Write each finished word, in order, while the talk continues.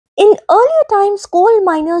In earlier times, coal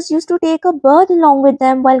miners used to take a bird along with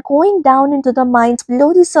them while going down into the mines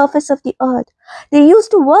below the surface of the earth. They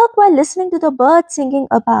used to work while listening to the bird singing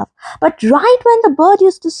above. But right when the bird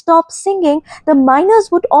used to stop singing, the miners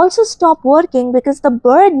would also stop working because the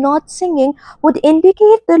bird not singing would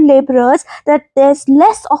indicate the laborers that there's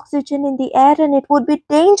less oxygen in the air and it would be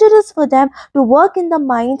dangerous for them to work in the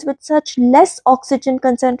mines with such less oxygen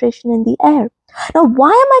concentration in the air. Now,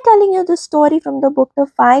 why am I telling you this story from the book The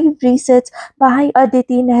Five Resets by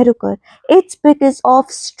Aditi Nehrukar? It's because of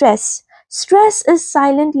stress. Stress is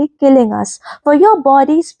silently killing us. For your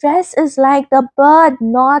body, stress is like the bird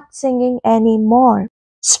not singing anymore.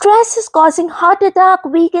 Stress is causing heart attack,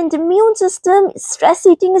 weakened immune system. Stress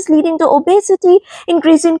eating is leading to obesity,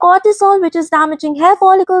 increase in cortisol, which is damaging hair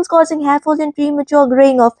follicles, causing hair fall and premature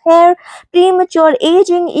graying of hair, premature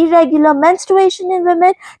aging, irregular menstruation in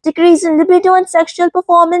women, decrease in libido and sexual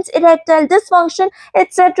performance, erectile dysfunction,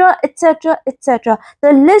 etc., etc., etc.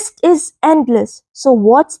 The list is endless. So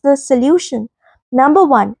what's the solution? Number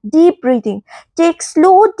one, deep breathing. Take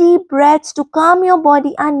slow, deep breaths to calm your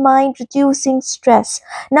body and mind, reducing stress.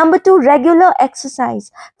 Number two, regular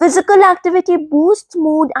exercise. Physical activity boosts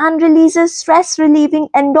mood and releases stress-relieving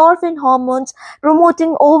endorphin hormones,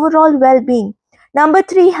 promoting overall well-being. Number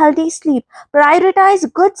three, healthy sleep.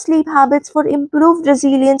 Prioritize good sleep habits for improved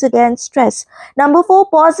resilience against stress. Number four,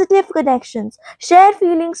 positive connections. Share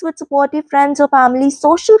feelings with supportive friends or family.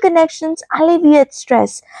 Social connections alleviate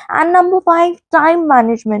stress. And number five, time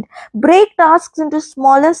management. Break tasks into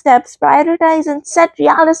smaller steps, prioritize and set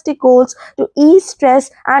realistic goals to ease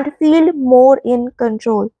stress and feel more in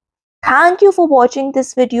control. Thank you for watching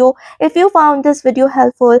this video. If you found this video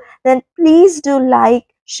helpful, then please do like,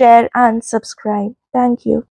 share and subscribe. Thank you.